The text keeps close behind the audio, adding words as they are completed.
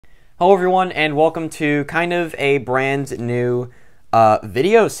Hello everyone, and welcome to kind of a brand new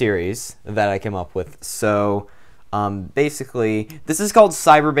video series that I came up with. So basically, this is called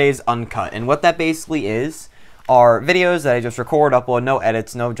CyberBeyz Uncut, and what that basically is are videos that I just record, upload, no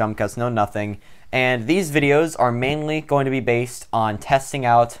edits, no jump cuts, no nothing. And these videos are mainly going to be based on testing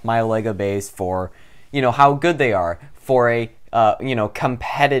out my legobeyblades for, how good they are for a,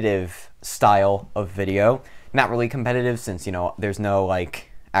 competitive style of video. Not really competitive since, there's no,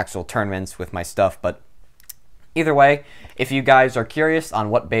 actual tournaments with my stuff, but either way, if you guys are curious on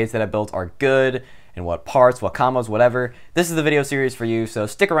what bays that I built are good, and what parts, what combos, whatever, this is the video series for you, so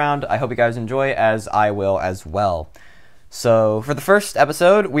stick around. I hope you guys enjoy, as I will as well. So for the first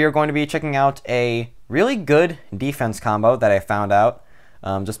episode, we are going to be checking out a really good defense combo that I found out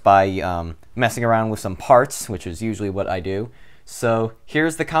just by messing around with some parts, which is usually what I do. So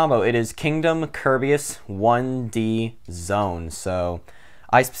here's the combo. It is Kingdom Kerbeus 1D Zone. So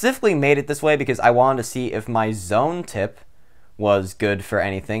I specifically made it this way because I wanted to see if my zone tip was good for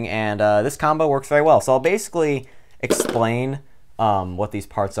anything, and this combo works very well. So I'll basically explain what these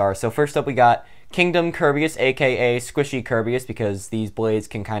parts are. So first up we got Kingdom Kerbeus, aka Squishy Kerbeus, because these blades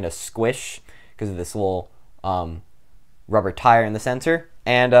can kind of squish because of this little rubber tire in the center.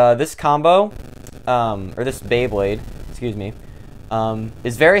 And this combo, or this Beyblade, excuse me,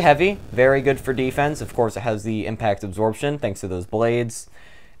 is very heavy, very good for defense. Of course, it has the impact absorption thanks to those blades.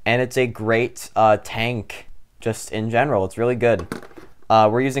 And it's a great tank, just in general. It's really good.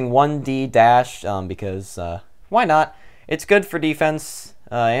 We're using 1D dash because why not? It's good for defense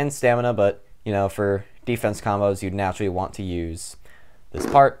and stamina, but for defense combos, you'd naturally want to use this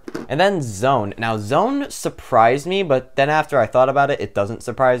part. And then zone. Now, zone surprised me, but then after I thought about it, it doesn't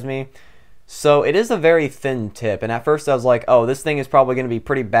surprise me. So it is a very thin tip, and at first I was like, oh, this thing is probably going to be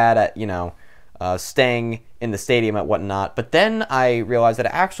pretty bad at, staying in the stadium and whatnot. But then I realized that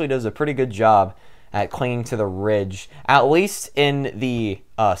it actually does a pretty good job at clinging to the ridge, at least in the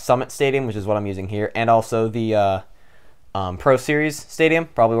Summit Stadium, which is what I'm using here, and also the Pro Series Stadium.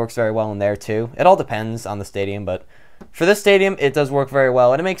 Probably works very well in there too. It all depends on the stadium, but for this stadium, it does work very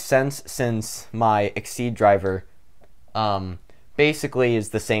well, and it makes sense since my Exceed driver basically is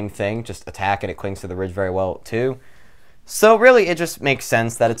the same thing, just attack, and it clings to the ridge very well too. So really, it just makes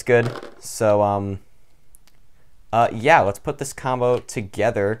sense that it's good. So yeah, let's put this combo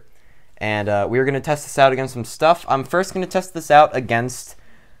together, and we're going to test this out against some stuff. I'm first going to test this out against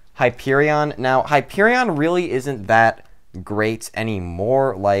Hyperion. Now, Hyperion really isn't that great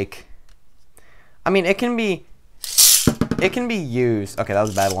anymore. I mean, it can be used. Okay, that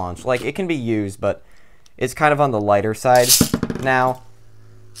was a bad launch. It can be used, but it's kind of on the lighter side now,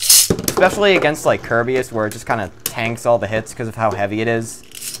 especially against Kerbeus, where it just kind of tanks all the hits because of how heavy it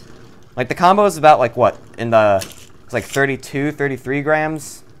is. The combo is about what it's 32, 33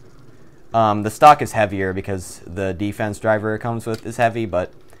 grams. The stock is heavier because the defense driver it comes with is heavy,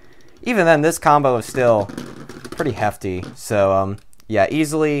 but even then, this combo is still pretty hefty. So yeah,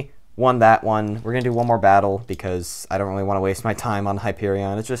 easily won that one. We're gonna do one more battle because I don't really want to waste my time on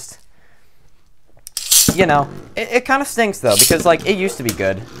Hyperion. It's just, it kind of stinks though, because it used to be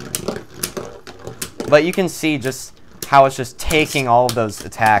good, but you can see just how it's just taking all of those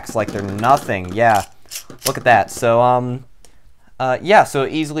attacks like they're nothing. Yeah, look at that. So yeah, so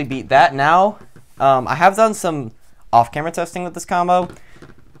easily beat that. Now I have done some off-camera testing with this combo.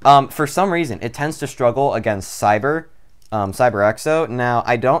 For some reason, it tends to struggle against CyberExo. Now,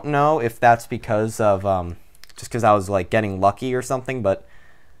 I don't know if that's because of just because I was getting lucky or something, but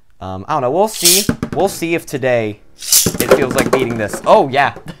I don't know. We'll see. We'll see if today it feels like beating this. Oh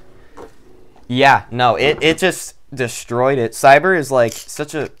yeah, yeah. No, it just destroyed it. Cyber is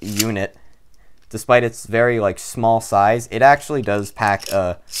such a unit, despite its very small size. It actually does pack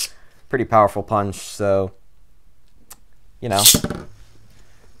a pretty powerful punch. So, all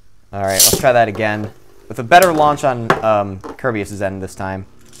right, let's try that again with a better launch on Kerbeus' end this time.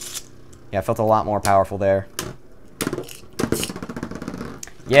 Yeah, I felt a lot more powerful there.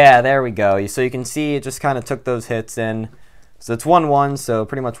 Yeah, there we go. So you can see it just kind of took those hits in. So it's 1-1, so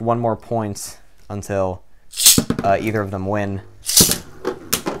pretty much one more point until either of them win.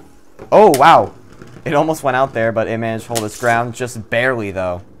 Oh, wow. It almost went out there, but it managed to hold its ground, just barely,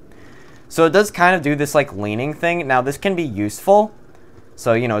 though. So it does kind of do this, leaning thing. Now, this can be useful,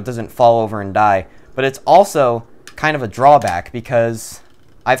 so, it doesn't fall over and die. But it's also kind of a drawback, because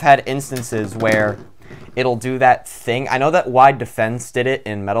I've had instances where it'll do that thing. I know that Wide Defense did it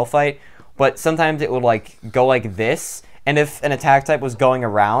in Metal Fight, but sometimes it would, go like this, and if an attack type was going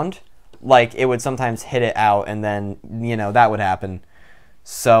around, it would sometimes hit it out, and then, that would happen.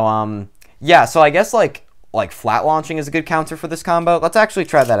 So, yeah, so I guess, like flat launching is a good counter for this combo. Let's actually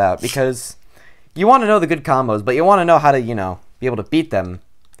try that out, because you want to know the good combos, but you want to know how to, you know, be able to beat them.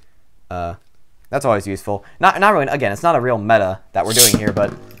 That's always useful. Not really. Again, it's not a real meta that we're doing here,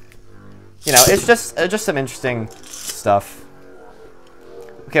 but you know, it's just some interesting stuff.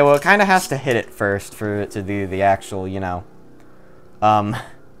 Okay, well, it kind of has to hit it first for it to do the actual, you know,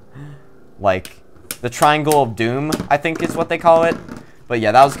 like the triangle of doom, I think is what they call it. But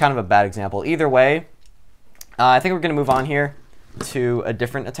yeah, that was kind of a bad example. Either way, I think we're gonna move on here to a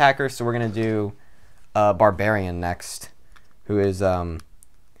different attacker. So we're gonna do Barbarian next, who is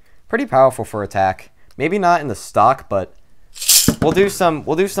pretty powerful for attack. Maybe not in the stock, but we'll do some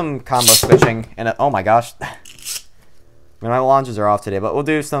combo switching. And oh my gosh, my launches are off today, but we'll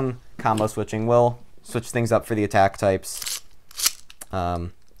do some combo switching. We'll switch things up for the attack types,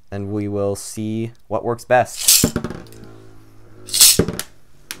 and we will see what works best.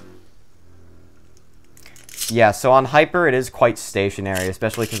 Yeah, so on Hyper it is quite stationary,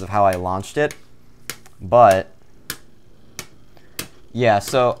 especially because of how I launched it. But yeah,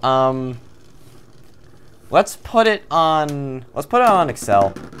 so let's put it on Excel.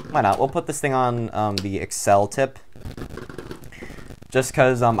 Why not? We'll put this thing on the Excel tip, just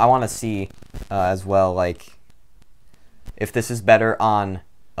because I want to see as well, like, if this is better on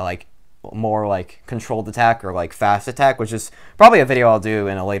like more like controlled attack or like fast attack, which is probably a video I'll do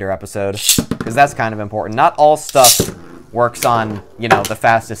in a later episode, because that's kind of important. Not all stuff works on, you know, the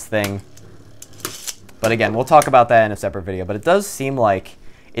fastest thing. But again, we'll talk about that in a separate video. But it does seem like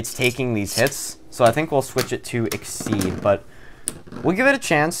it's taking these hits, so I think we'll switch it to Exceed. But we'll give it a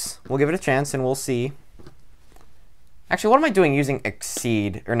chance. We'll give it a chance, and we'll see. Actually, what am I doing using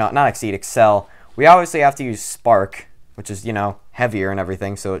Exceed? Or not Exceed, Excel. We obviously have to use Spark, which is, you know, heavier and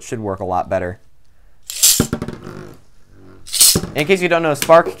everything, so it should work a lot better. In case you don't know,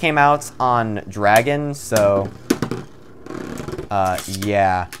 Spark came out on Dragon, so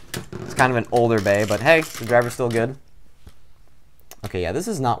yeah. It's kind of an older bay, but hey, the driver's still good. Okay, yeah, this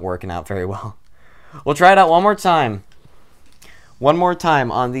is not working out very well. We'll try it out one more time. One more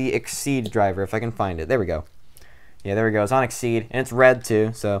time on the Exceed driver, if I can find it. There we go. Yeah, there we go. It's on Exceed, and it's red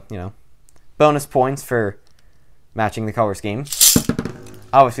too, so, you know, bonus points for matching the color scheme.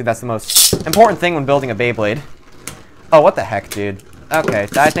 Obviously, that's the most important thing when building a Beyblade. Oh, what the heck, dude. Okay,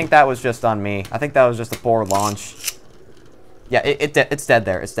 I think that was just on me. I think that was just a poor launch. Yeah, it's dead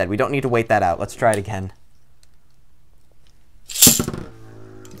there. It's dead. We don't need to wait that out. Let's try it again.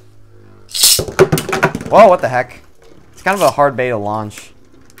 Whoa, what the heck? It's kind of a hard bay to launch.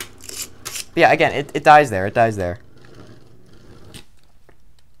 But yeah, again, it dies there. It dies there.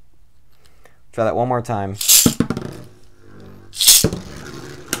 Try that one more time.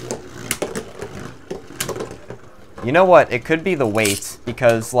 You know what? It could be the weight,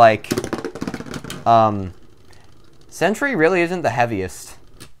 because, like, Sentry really isn't the heaviest.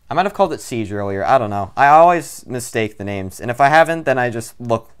 I might have called it Siege earlier. I don't know. I always mistake the names, and if I haven't, then I just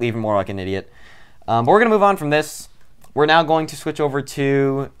look even more like an idiot. But we're going to move on from this. We're now going to switch over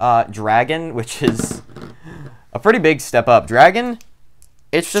to Dragon, which is a pretty big step up. Dragon,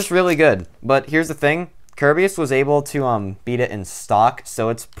 it's just really good. But here's the thing. Kerbeus was able to beat it in stock, so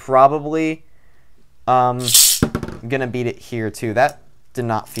it's probably gonna beat it here too. That did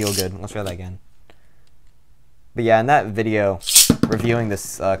not feel good. Let's try that again. But yeah, in that video reviewing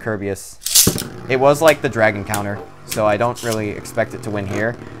this Kerbeus, it was like the dragon counter, so I don't really expect it to win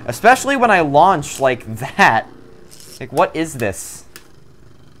here, especially when I launch like that. Like, what is this?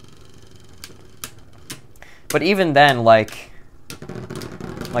 But even then, like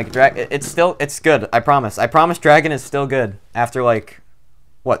it's good. I promise. Dragon is still good after, like,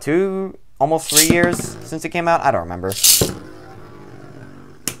 what, almost 3 years since it came out? I don't remember.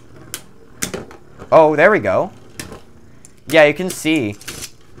 Oh, there we go. Yeah, you can see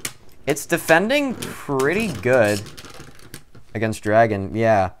it's defending pretty good against Dragon.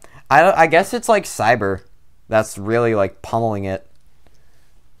 Yeah, I guess it's like Cyber that's really, like, pummeling it.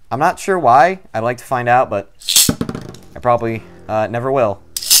 I'm not sure why. I'd like to find out, but I probably never will.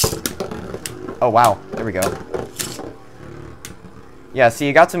 Oh wow, there we go. Yeah, see,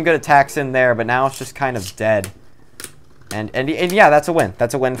 you got some good attacks in there, but now it's just kind of dead. And yeah, that's a win.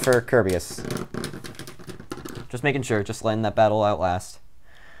 That's a win for Kerbeus. Just making sure, just letting that battle outlast.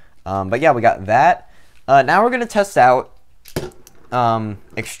 But yeah, we got that. Now we're gonna test out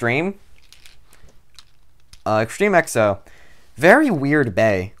Extreme. Extreme EXO. Very weird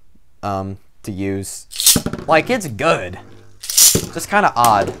bay to use. Like, it's good. Just kind of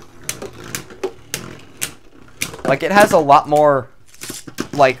odd. Like, it has a lot more,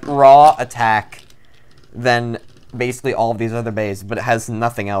 like, raw attack than basically all of these other bays, but it has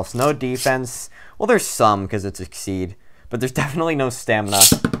nothing else. No defense. Well, there's some, because it's Exceed. But there's definitely no stamina.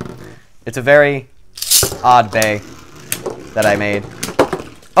 It's a very odd bay that I made.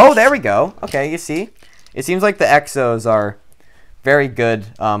 Oh, there we go. Okay, you see? It seems like the Exos are very good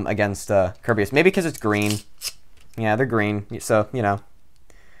against Kerbeus. Maybe because it's green. Yeah, they're green. So, you know.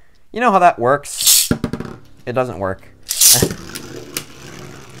 You know how that works. It doesn't work.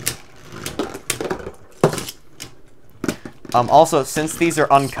 Also, since these are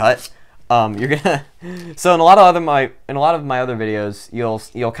uncut, you're gonna. So in a lot of my other videos,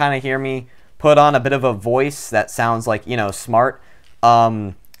 you'll kind of hear me put on a bit of a voice that sounds like, you know, smart.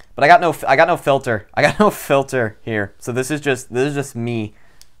 But I got no filter. I got no filter here. So this is just me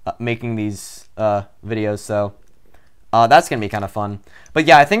making these videos. So that's gonna be kind of fun. But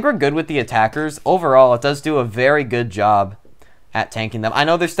yeah, I think we're good with the attackers overall. It does do a very good job at tanking them. I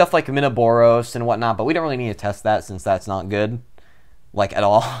know there's stuff like Minoboros and whatnot, but we don't really need to test that since that's not good, like, at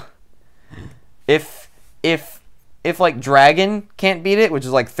all. If like Dragon can't beat it, which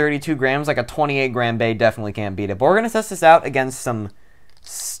is like 32 grams, like a 28 gram bay definitely can't beat it. But we're gonna test this out against some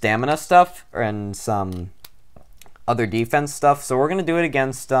stamina stuff and some other defense stuff. So we're gonna do it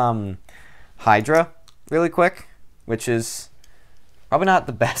against Hydra really quick, which is probably not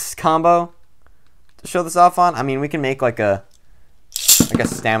the best combo to show this off on. I mean, we can make like a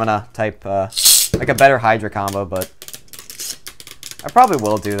stamina type, like a better Hydra combo, but I probably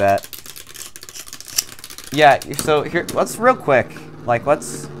will do that. Yeah, so here, let's real quick, like,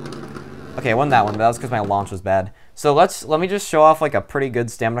 okay, I won that one, but that was because my launch was bad. So let me just show off like a pretty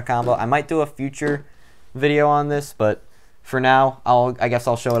good stamina combo. I might do a future video on this, but for now, I guess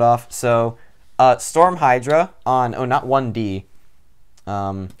I'll show it off. So, Storm Hydra on, oh, not 1D.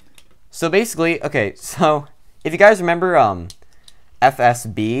 So basically, okay, so if you guys remember,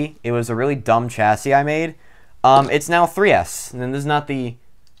 FSB, it was a really dumb chassis I made. It's now 3S, and then this is not the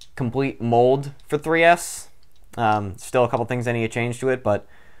complete mold for 3S. Still a couple things I need to change to it, but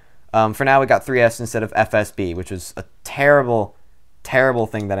for now we got 3S instead of FSB, which was a terrible, terrible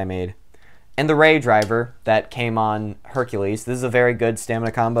thing that I made. And the Ray Driver that came on Hercules, this is a very good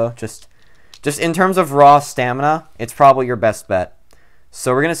stamina combo. Just in terms of raw stamina, it's probably your best bet.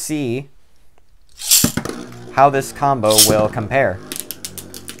 So we're going to see how this combo will compare.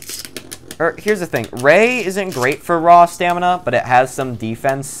 Here's the thing. Ray isn't great for raw stamina, but it has some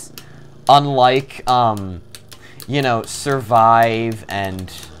defense. Unlike, you know, Survive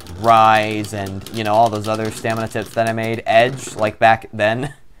and Rise and, you know, all those other stamina tips that I made. Edge, like back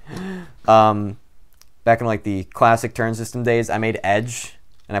then. Back in, like, the classic turn system days, I made Edge.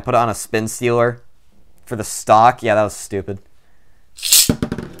 And I put it on a Spin Stealer for the stock. Yeah, that was stupid.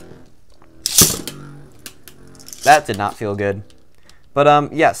 That did not feel good.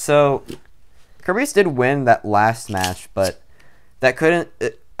 But, yeah, so Kerbeus did win that last match, but that couldn't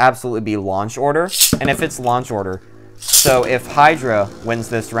absolutely be launch order. And if it's launch order, so if Hydra wins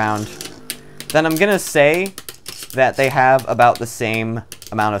this round, then I'm going to say that they have about the same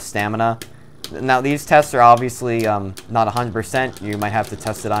amount of stamina. Now, these tests are obviously not 100%. You might have to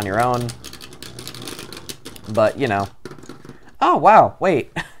test it on your own. But, you know. Oh, wow.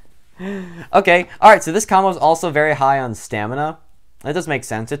 Wait. Okay. All right. So this combo is also very high on stamina. That does make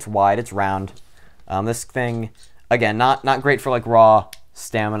sense. It's wide. It's round. This thing, again, not great for, like, raw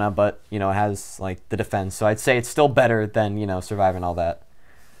stamina, but, you know, it has, like, the defense. So I'd say it's still better than, you know, Survive and all that.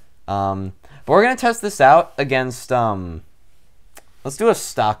 But we're going to test this out against, let's do a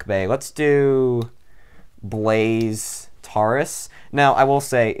stock bay. Let's do Blaze Taurus. Now, I will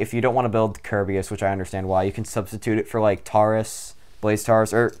say, if you don't want to build Kerbeus, which I understand why, you can substitute it for, like, Taurus, Blaze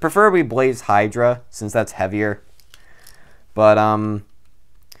Taurus, or preferably Blaze Hydra, since that's heavier. But,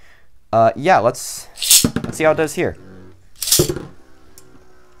 yeah, let's see how it does here.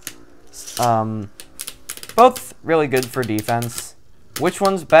 Both really good for defense. Which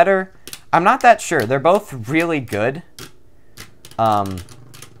one's better? I'm not that sure. They're both really good.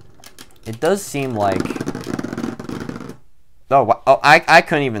 It does seem like... Oh, I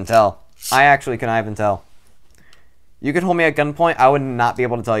couldn't even tell. I actually couldn't even tell. You could hold me at gunpoint, I would not be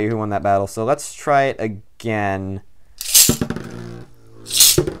able to tell you who won that battle. So let's try it again.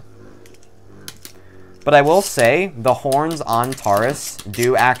 But I will say, the horns on Taurus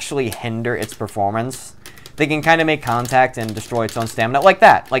do actually hinder its performance. They can kind of make contact and destroy its own stamina, like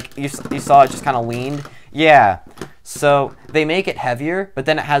that. Like, you saw it just kind of leaned. Yeah. So, they make it heavier, but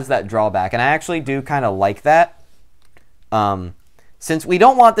then it has that drawback. And I actually do kind of like that. Since we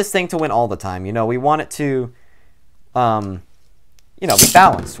don't want this thing to win all the time. You know, we want it to, you know, be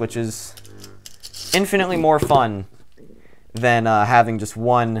balanced, which is infinitely more fun than having just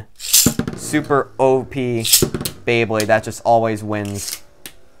one super OP Beyblade that just always wins.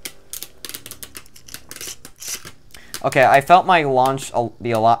 Okay, I felt my launch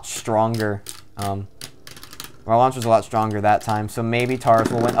be a lot stronger. My launch was a lot stronger that time, so maybe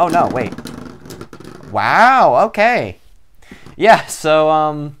Taurus will win. Oh, no, wait. Wow, okay. Yeah,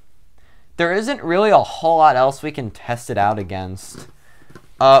 so, there isn't really a whole lot else we can test it out against.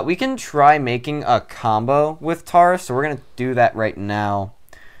 We can try making a combo with Taurus, so we're going to do that right now.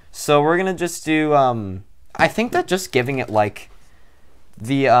 So we're going to just do, I think that just giving it, like,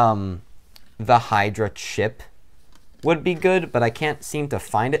 the Hydra chip would be good, but I can't seem to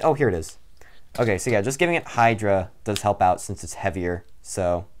find it. Oh, here it is. Okay, so yeah, just giving it Hydra does help out since it's heavier.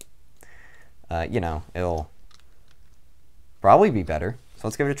 So, you know, it'll probably be better. So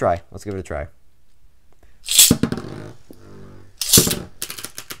let's give it a try. Let's give it a try.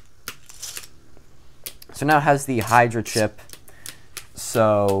 So now it has the Hydra chip.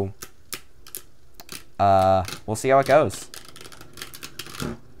 So, we'll see how it goes.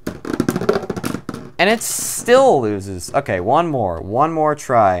 And it still loses. Okay, one more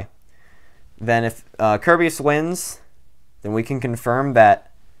try. Then if Kerbeus wins, then we can confirm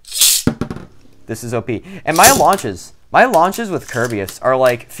that this is OP. And my launches with Kerbeus are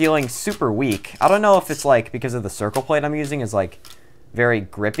like feeling super weak. I don't know if it's like because of the circle plate I'm using is like very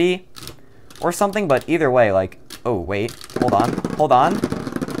grippy or something, but either way, like, oh wait, hold on.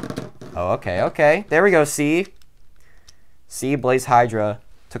 Oh, okay. There we go, see, Blaze Hydra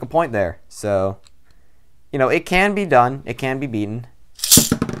took a point there. So, you know, it can be done, it can be beaten.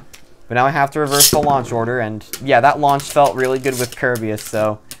 But now I have to reverse the launch order, and yeah, that launch felt really good with Kerbeus,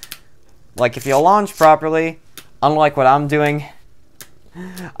 so, like, if you launch properly, unlike what I'm doing,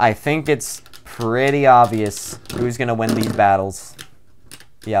 I think it's pretty obvious who's going to win these battles.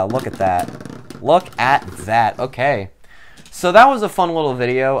 Yeah, look at that. Look at that. Okay. So that was a fun little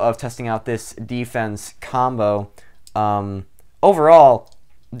video of testing out this defense combo. Overall,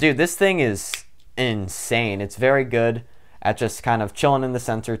 dude, this thing is insane. It's very good at just kind of chilling in the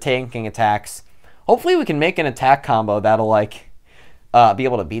center, tanking attacks. Hopefully we can make an attack combo that'll, like, be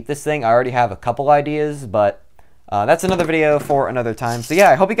able to beat this thing. I already have a couple ideas, but that's another video for another time. So yeah,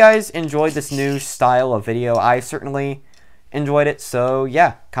 I hope you guys enjoyed this new style of video. I certainly enjoyed it. So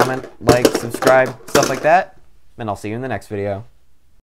yeah, comment, like, subscribe, stuff like that, and I'll see you in the next video.